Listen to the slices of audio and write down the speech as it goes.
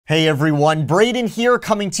Hey everyone, Brayden here,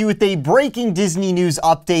 coming to you with a breaking Disney news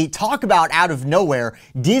update. Talk about out of nowhere.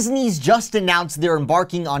 Disney's just announced they're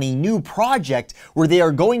embarking on a new project where they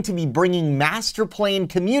are going to be bringing master plan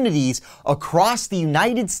communities across the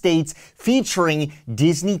United States featuring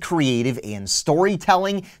Disney creative and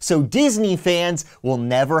storytelling, so Disney fans will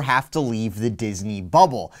never have to leave the Disney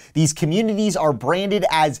bubble. These communities are branded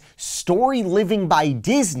as Storyliving by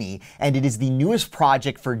Disney, and it is the newest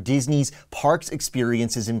project for Disney's Parks,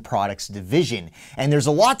 Experiences, and Products division. And there's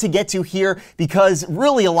a lot to get to here because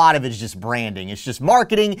really a lot of it is just branding. It's just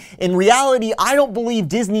marketing. In reality, I don't believe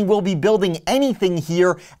Disney will be building anything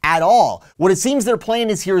here at all. What it seems their plan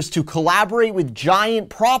is here is to collaborate with giant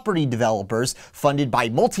property developers funded by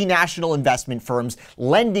multinational investment firms,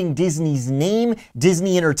 lending Disney's name,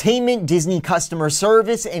 Disney Entertainment, Disney customer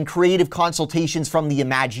service, and creative consultations from the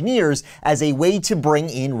Imagineers as a way to bring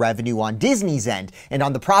in revenue on Disney's end. And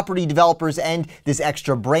on the property developers' end, this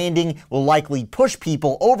extra branding will likely push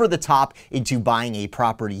people over the top into buying a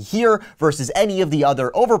property here versus any of the other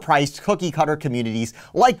overpriced cookie cutter communities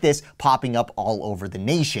like this popping up all over the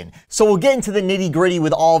nation. So we'll get into the nitty gritty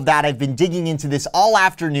with all of that. I've been digging into this all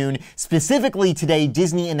afternoon. Specifically today,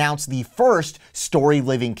 Disney announced the first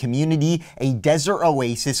Storyliving community, a desert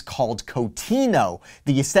oasis called Cotino,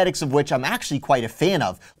 the aesthetics of which I'm actually quite a fan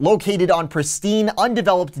of. Located on pristine,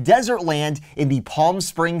 undeveloped desert land in the Palm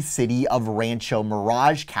Springs city of Rancho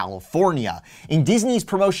Mirage, California. In Disney's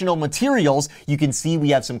promotional materials, you can see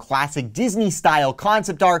we have some classic Disney-style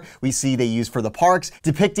concept art we see they use for the parks,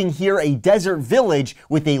 depicting here a desert village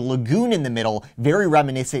with a lagoon in the middle, very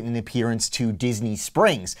reminiscent in appearance to Disney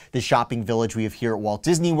Springs, the shopping village we have here at Walt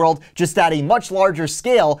Disney World, just at a much larger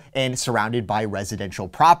scale and surrounded by residential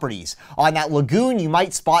properties. On that lagoon, you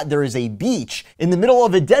might spot there is a beach in the middle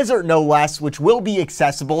of a desert, no less, which will be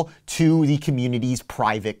accessible to the community's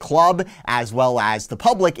private club, as well as the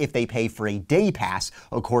public if they pay for a day pass,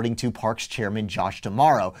 according to Parks Chairman Josh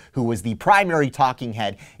D'Amaro, who was the primary talking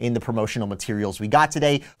head in the promotional materials we got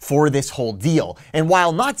today for this whole deal. And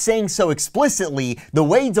while not saying so explicitly, the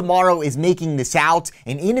way D'Amaro is making this out,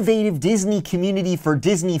 an innovative Disney community for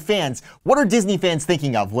Disney fans, what are Disney fans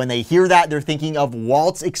thinking of? When they hear that, they're thinking of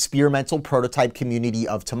Walt's experimental prototype community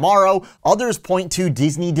of tomorrow. Others point to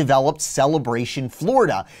Disney-developed Celebration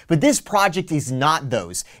Florida, but this project is not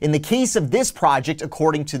those. In the case of this project,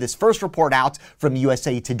 according to this first report out from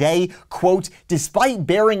USA Today, quote, despite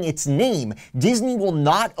bearing its name, Disney will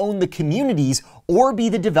not own the communities or be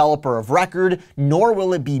the developer of record, nor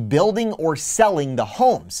will it be building or selling the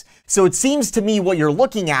homes. So it seems to me what you're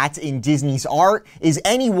looking at in Disney's art is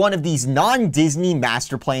any one of these non-Disney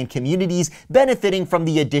master plan communities benefiting from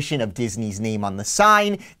the addition of Disney's name on the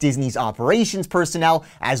sign, Disney's operations personnel,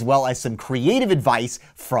 as well as some creative advice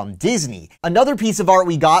from Disney. Another piece of art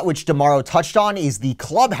we got, which D'Amaro touched on, is the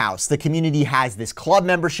clubhouse. The community has this club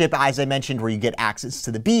membership, as I mentioned, where you get access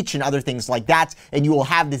to the beach and other things like that, and you will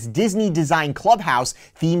have this Disney design clubhouse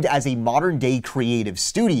themed as a modern day creative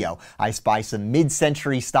studio. I spy some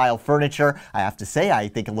mid-century style furniture. I have to say, I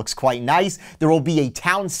think it looks quite nice. There will be a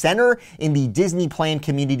town center in the Disney planned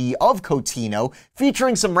community of Cotino,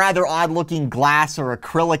 featuring some rather odd looking glass or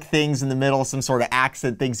acrylic things in the middle, some sort of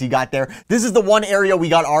accent things you got there. This is the one area we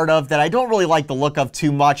got art of that I don't really like the look of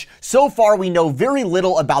too much. So far, we know very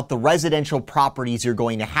little about the residential properties you're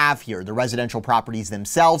going to have here. The residential properties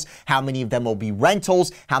themselves, how many of them will be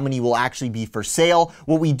rentals, how many will actually be for sale.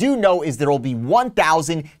 What we do know is there will be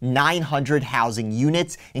 1,900 housing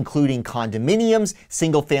units, including condominiums,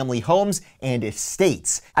 single-family homes, and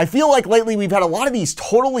estates. I feel like lately we've had a lot of these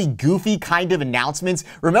totally goofy kind of announcements.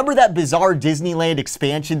 Remember that bizarre Disneyland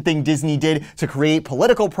expansion thing Disney did to create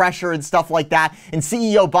political pressure and stuff like that? And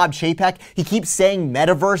CEO Bob Chapek, he keeps saying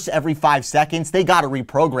metaverse every 5 seconds. They gotta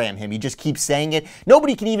reprogram him. He just keeps saying it.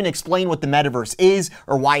 Nobody can even explain what the metaverse is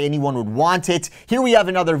or why anyone would want it. Here we have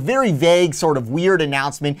another very vague, sort of weird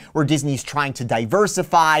announcement where Disney's trying to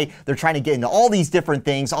diversify. They're trying to get into all these different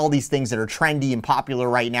things, all these things that are trendy and popular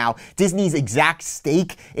right now. Disney's exact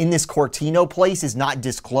stake in this Cotino place is not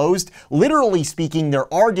disclosed. Literally speaking,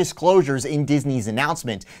 there are disclosures in Disney's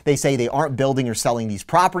announcement. They say they aren't building or selling these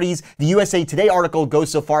properties. The USA Today article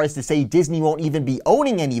goes so far as to say Disney won't even be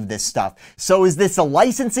owning any of this stuff. So is this a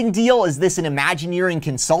licensing deal? Is this an Imagineering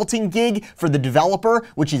consulting gig for the developer,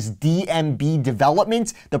 which is DMB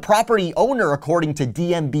Development? The property owner owner, according to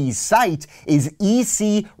DMB's site, is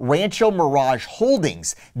EC Rancho Mirage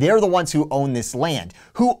Holdings. They're the ones who own this land.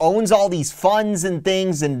 Who owns all these funds and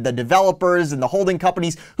things and the developers and the holding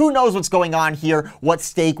companies? Who knows what's going on here? What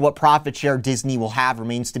stake, what profit share Disney will have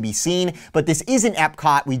remains to be seen. But this isn't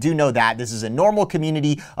Epcot. We do know that. This is a normal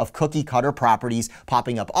community of cookie cutter properties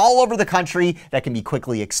popping up all over the country that can be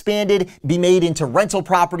quickly expanded, be made into rental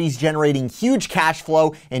properties, generating huge cash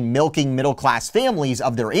flow and milking middle-class families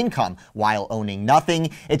of their income while owning nothing.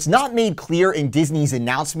 It's not made clear in Disney's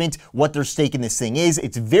announcement what their stake in this thing is.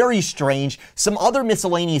 It's very strange. Some other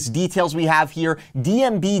miscellaneous details we have here.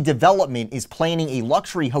 DMB Development is planning a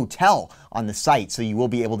luxury hotel on the site, so you will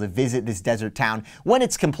be able to visit this desert town when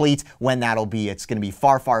it's complete. When that'll be, it's going to be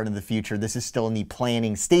far, far into the future. This is still in the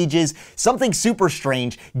planning stages. Something super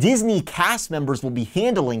strange, Disney cast members will be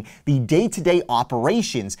handling the day-to-day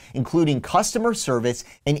operations, including customer service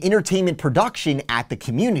and entertainment production at the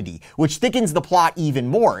community, which thickens the plot even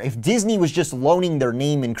more. If Disney was just loaning their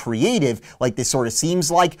name and creative, like this sort of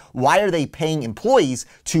seems like, why are they paying employees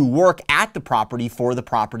to work at the property for the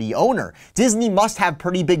property owner? Disney must have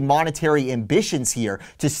pretty big monetary ambitions here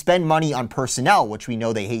to spend money on personnel, which we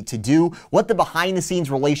know they hate to do. What the behind the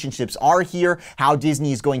scenes relationships are here, how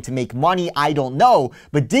Disney is going to make money, I don't know,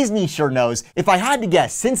 but Disney sure knows. If I had to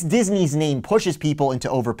guess, since Disney's name pushes people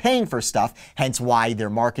into overpaying for stuff, hence why they're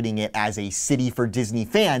marketing it as a city for Disney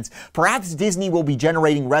fans, perhaps Disney will be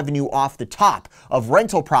generating revenue off the top of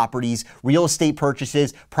rental properties, real estate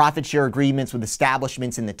purchases, profit share agreements with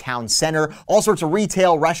establishments in the town center, all sorts of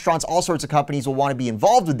retail, restaurants, all sorts of companies will want to be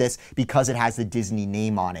involved with this because it has the Disney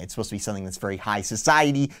name on it. It's supposed to be something that's very high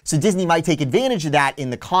society, so Disney might take advantage of that in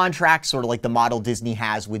the contract, sort of like the model Disney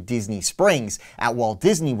has with Disney Springs at Walt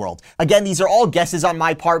Disney World. Again, these are all guesses on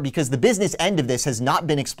my part because the business end of this has not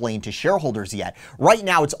been explained to shareholders yet. Right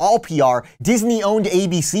now, it's all PR. Disney-owned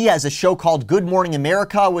ABC has a show called Good Morning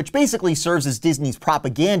America, which basically serves as Disney's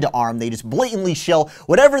propaganda arm. They just blatantly shill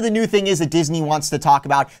whatever the new thing is that Disney wants to talk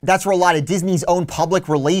about. That's where a lot of Disney's own public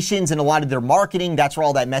relations and a lot of their marketing, that's where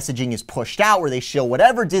all that messaging is pushed out, where they shill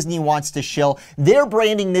whatever Disney wants to shill. They're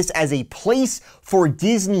branding this as a place for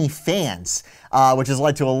Disney fans. Which has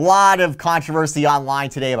led to a lot of controversy online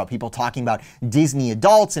today about people talking about Disney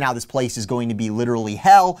adults and how this place is going to be literally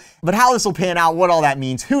hell. But how this will pan out, what all that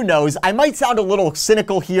means, who knows? I might sound a little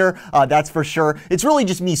cynical here, that's for sure. It's really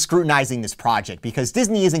just me scrutinizing this project because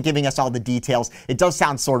Disney isn't giving us all the details. It does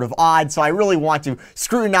sound sort of odd, so I really want to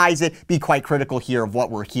scrutinize it, be quite critical here of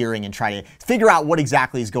what we're hearing and try to figure out what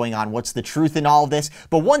exactly is going on, what's the truth in all of this.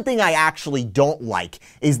 But one thing I actually don't like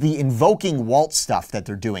is the invoking Walt stuff that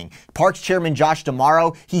they're doing. Parks Chairman Josh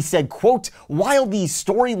D'Amaro, he said, quote, "While these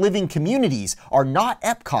story-living communities are not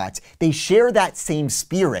Epcot, they share that same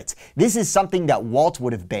spirit. This is something that Walt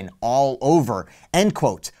would have been all over," end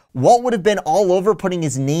quote. Walt would have been all over putting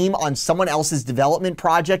his name on someone else's development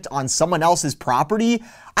project on someone else's property?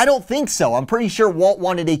 I don't think so. I'm pretty sure Walt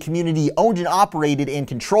wanted a community owned and operated and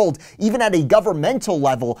controlled, even at a governmental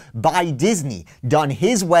level, by Disney, done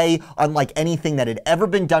his way, unlike anything that had ever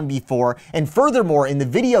been done before. And furthermore, in the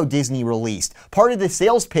video Disney released, part of the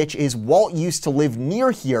sales pitch is Walt used to live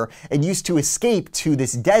near here and used to escape to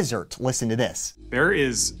this desert. Listen to this. There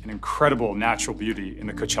is an incredible natural beauty in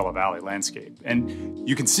the Coachella Valley landscape, and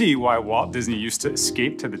you can see why Walt Disney used to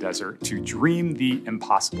escape to the desert to dream the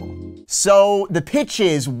impossible. So the pitch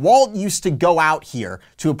is Walt used to go out here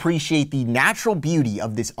to appreciate the natural beauty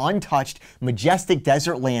of this untouched, majestic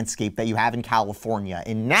desert landscape that you have in California.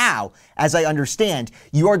 And now, as I understand,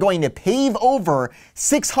 you are going to pave over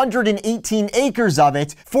 618 acres of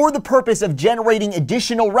it for the purpose of generating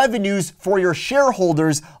additional revenues for your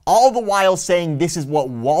shareholders, all the while saying this is what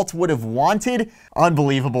Walt would have wanted.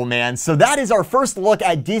 Unbelievable, man. So that is our first look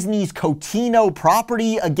at Disney's Cotino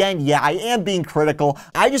property. Again, yeah, I am being critical.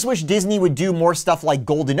 I just wish Disney would do more stuff like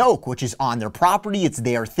Golden Oak, which is on their property, it's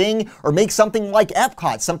their thing, or make something like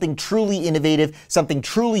Epcot, something truly innovative, something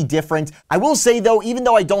truly different. I will say though, even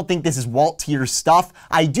though I don't think this is Walt tier stuff,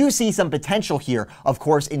 I do see some potential here, of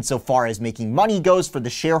course, insofar as making money goes for the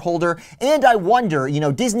shareholder. And I wonder, you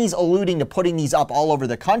know, Disney's alluding to putting these up all over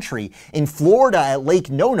the country. In Florida at Lake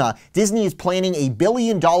Nona, Disney is planning a $1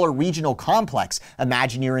 billion regional complex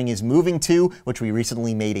Imagineering is moving to, which we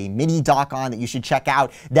recently made a mini doc on that you should check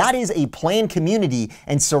out. That is a planned community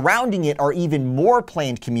and surrounding it are even more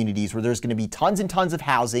planned communities where there's going to be tons and tons of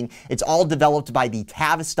housing. It's all developed by the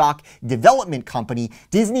Tavistock Development Company.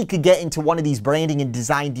 Disney could get into one of these branding and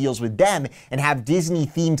design deals with them and have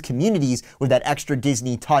Disney-themed communities with that extra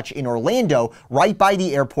Disney touch in Orlando, right by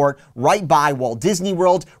the airport, right by Walt Disney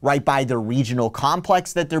World, right by the regional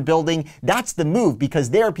complex that they're building. That's the move, because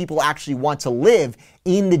there people actually want to live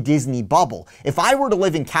in the Disney bubble. If I were to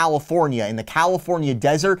live in California, in the California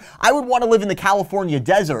desert, I would want to live in the California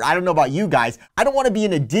desert. I don't know about you guys. I don't want to be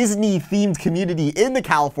in a Disney-themed community in the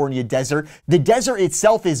California desert. The desert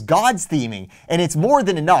itself is God's theming, and it's more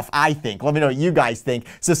than enough, I think. Let me know what you guys think.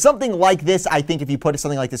 So something like this, I think if you put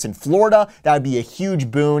something like this in Florida, that would be a huge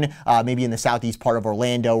boon, maybe in the southeast part of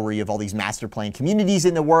Orlando where you have all these master plan communities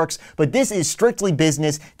in the works. But this is strictly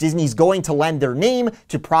business. Disney's going to lend their name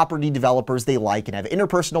to property developers they like and have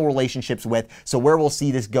interpersonal relationships with. So where we'll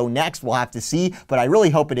see this go next, we'll have to see, but I really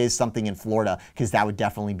hope it is something in Florida, because that would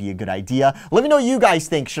definitely be a good idea. Let me know what you guys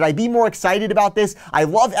think. Should I be more excited about this? I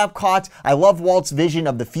love Epcot. I love Walt's vision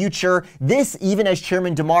of the future. This, even as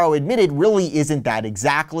Chairman DeMauro admitted, really isn't that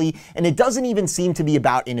exactly, and it doesn't even seem to be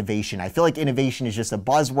about innovation. I feel like innovation is just a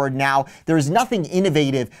buzzword now. There is nothing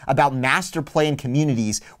innovative about master plan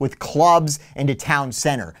communities with clubs and a town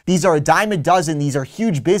center. These are a dime a dozen. These are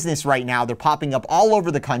huge business right now. They're popping up all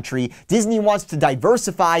over the country. Disney wants to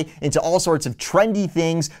diversify into all sorts of trendy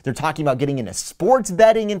things. They're talking about getting into sports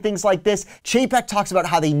betting and things like this. Chapek talks about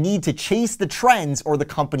how they need to chase the trends or the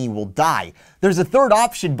company will die. There's a third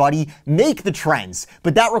option, buddy. Make the trends.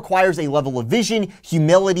 But that requires a level of vision,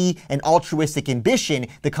 humility, and altruistic ambition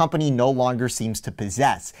the company no longer seems to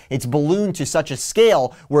possess. It's ballooned to such a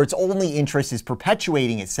scale where its only interest is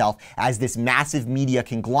perpetuating itself as this massive media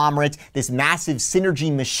conglomerate, this massive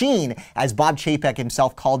synergy machine, as Bob Chapek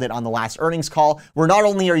himself called it on the last earnings call, where not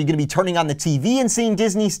only are you going to be turning on the TV and seeing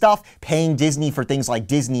Disney stuff, paying Disney for things like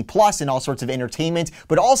Disney Plus and all sorts of entertainment,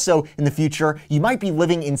 but also in the future, you might be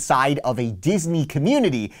living inside of a Disney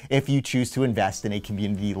community if you choose to invest in a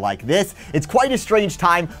community like this. It's quite a strange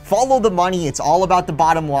time. Follow the money. It's all about the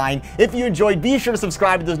bottom line. If you enjoyed, be sure to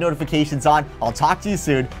subscribe with those notifications on. I'll talk to you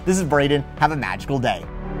soon. This is Brayden. Have a magical day.